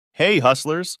Hey,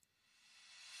 hustlers!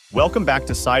 Welcome back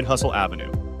to Side Hustle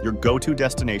Avenue, your go-to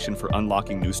destination for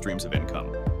unlocking new streams of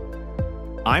income.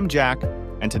 I'm Jack,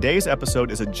 and today's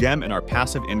episode is a gem in our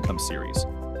passive income series.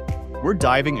 We're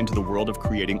diving into the world of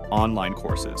creating online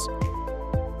courses.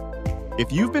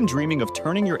 If you've been dreaming of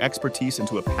turning your expertise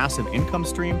into a passive income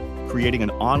stream, creating an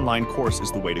online course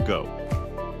is the way to go.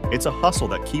 It's a hustle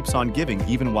that keeps on giving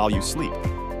even while you sleep.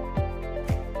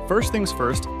 First things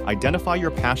first, identify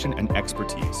your passion and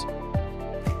expertise.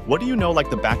 What do you know like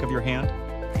the back of your hand?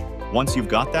 Once you've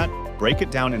got that, break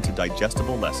it down into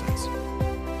digestible lessons.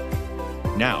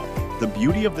 Now, the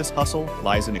beauty of this hustle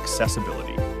lies in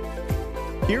accessibility.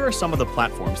 Here are some of the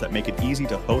platforms that make it easy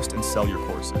to host and sell your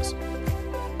courses.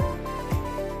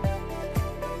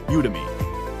 Udemy.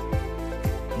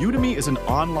 Udemy is an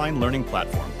online learning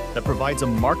platform that provides a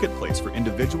marketplace for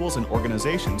individuals and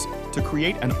organizations to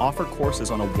create and offer courses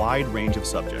on a wide range of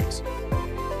subjects.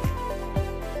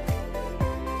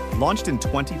 Launched in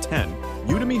 2010,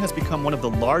 Udemy has become one of the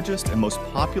largest and most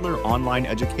popular online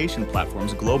education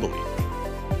platforms globally.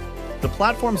 The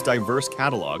platform's diverse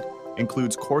catalog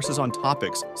includes courses on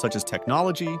topics such as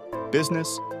technology,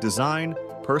 business, design,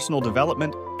 personal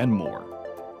development, and more.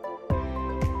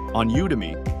 On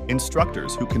Udemy,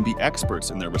 instructors who can be experts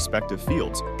in their respective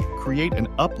fields create and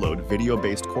upload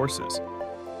video-based courses.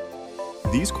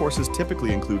 These courses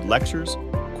typically include lectures,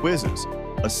 quizzes,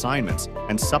 assignments,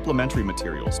 and supplementary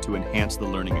materials to enhance the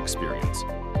learning experience.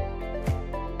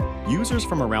 Users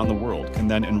from around the world can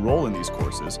then enroll in these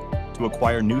courses to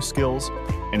acquire new skills,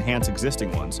 enhance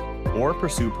existing ones, or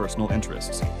pursue personal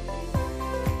interests.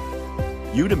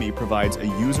 Udemy provides a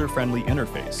user-friendly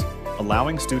interface,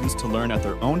 allowing students to learn at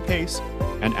their own pace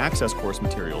and access course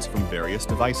materials from various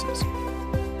devices.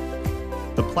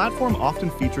 The platform often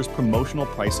features promotional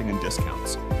pricing and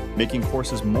discounts, making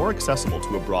courses more accessible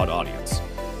to a broad audience.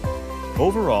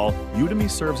 Overall, Udemy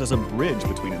serves as a bridge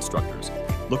between instructors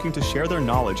looking to share their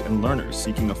knowledge and learners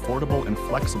seeking affordable and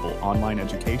flexible online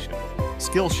education.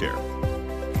 Skillshare.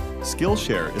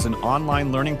 Skillshare is an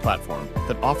online learning platform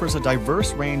that offers a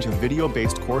diverse range of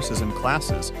video-based courses and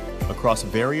classes across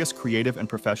various creative and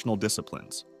professional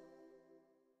disciplines.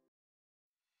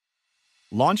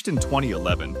 Launched in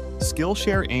 2011,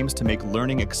 Skillshare aims to make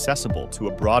learning accessible to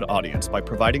a broad audience by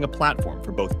providing a platform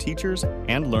for both teachers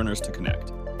and learners to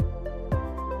connect.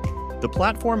 The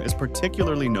platform is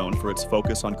particularly known for its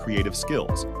focus on creative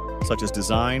skills, such as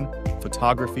design,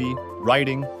 photography,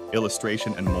 writing,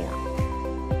 illustration, and more.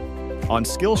 On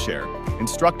Skillshare,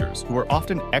 instructors, who are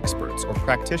often experts or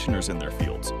practitioners in their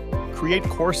fields, create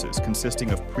courses consisting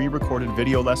of pre-recorded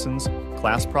video lessons,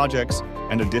 class projects,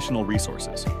 and additional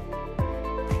resources.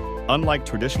 Unlike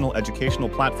traditional educational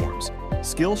platforms,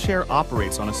 Skillshare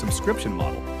operates on a subscription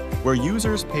model, where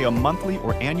users pay a monthly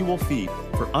or annual fee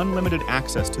for unlimited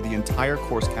access to the entire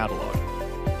course catalog.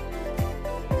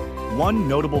 One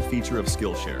notable feature of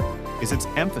Skillshare is its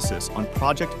emphasis on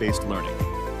project-based learning.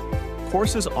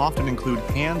 Courses often include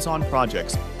hands-on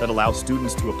projects that allow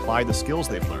students to apply the skills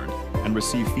they've learned and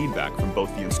receive feedback from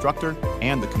both the instructor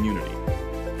and the community.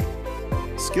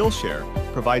 Skillshare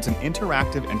provides an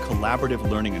interactive and collaborative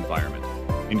learning environment,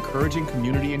 encouraging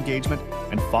community engagement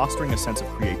and fostering a sense of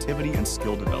creativity and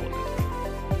skill development.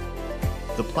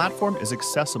 The platform is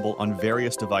accessible on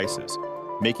various devices,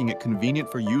 making it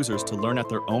convenient for users to learn at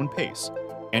their own pace,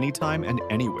 anytime and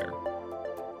anywhere.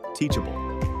 Teachable.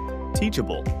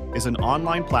 Teachable is an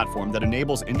online platform that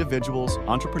enables individuals,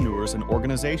 entrepreneurs, and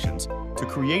organizations to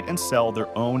create and sell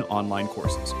their own online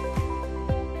courses.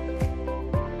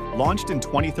 Launched in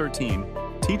 2013,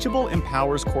 Teachable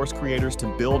empowers course creators to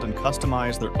build and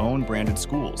customize their own branded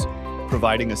schools,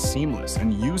 providing a seamless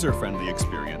and user-friendly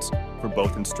experience for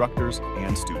both instructors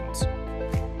and students.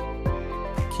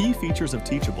 Key features of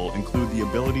Teachable include the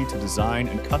ability to design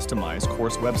and customize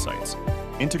course websites,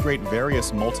 integrate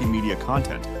various multimedia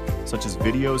content, such as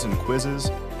videos and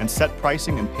quizzes, and set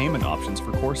pricing and payment options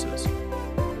for courses.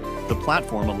 The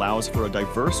platform allows for a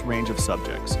diverse range of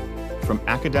subjects, from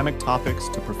academic topics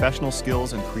to professional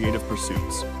skills and creative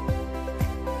pursuits.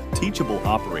 Teachable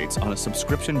operates on a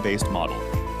subscription-based model,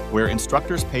 where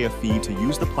instructors pay a fee to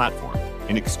use the platform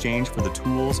in exchange for the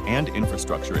tools and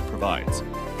infrastructure it provides.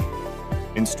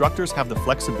 Instructors have the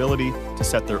flexibility to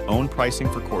set their own pricing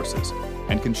for courses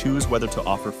and can choose whether to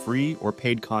offer free or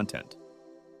paid content.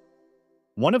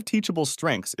 One of Teachable's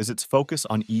strengths is its focus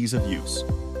on ease of use,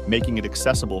 making it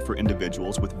accessible for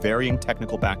individuals with varying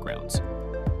technical backgrounds.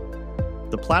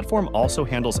 The platform also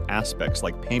handles aspects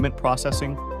like payment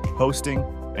processing, hosting,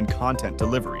 and content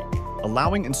delivery,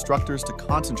 allowing instructors to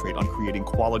concentrate on creating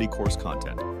quality course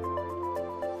content.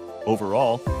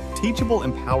 Overall, Teachable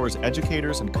empowers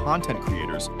educators and content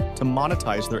creators to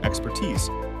monetize their expertise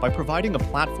by providing a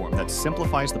platform that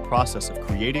simplifies the process of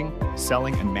creating,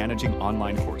 selling, and managing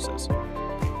online courses.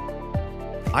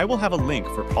 I will have a link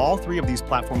for all 3 of these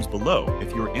platforms below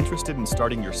if you're interested in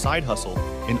starting your side hustle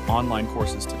in online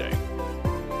courses today.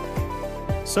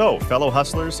 So, fellow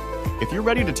hustlers, if you're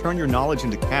ready to turn your knowledge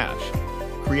into cash,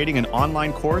 creating an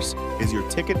online course is your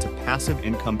ticket to passive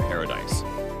income paradise.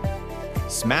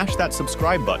 Smash that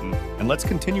subscribe button and let's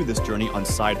continue this journey on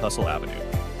Side Hustle Avenue.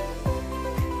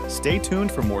 Stay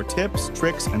tuned for more tips,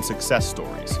 tricks, and success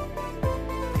stories.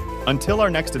 Until our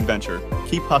next adventure,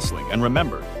 keep hustling and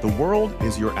remember, the world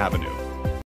is your avenue.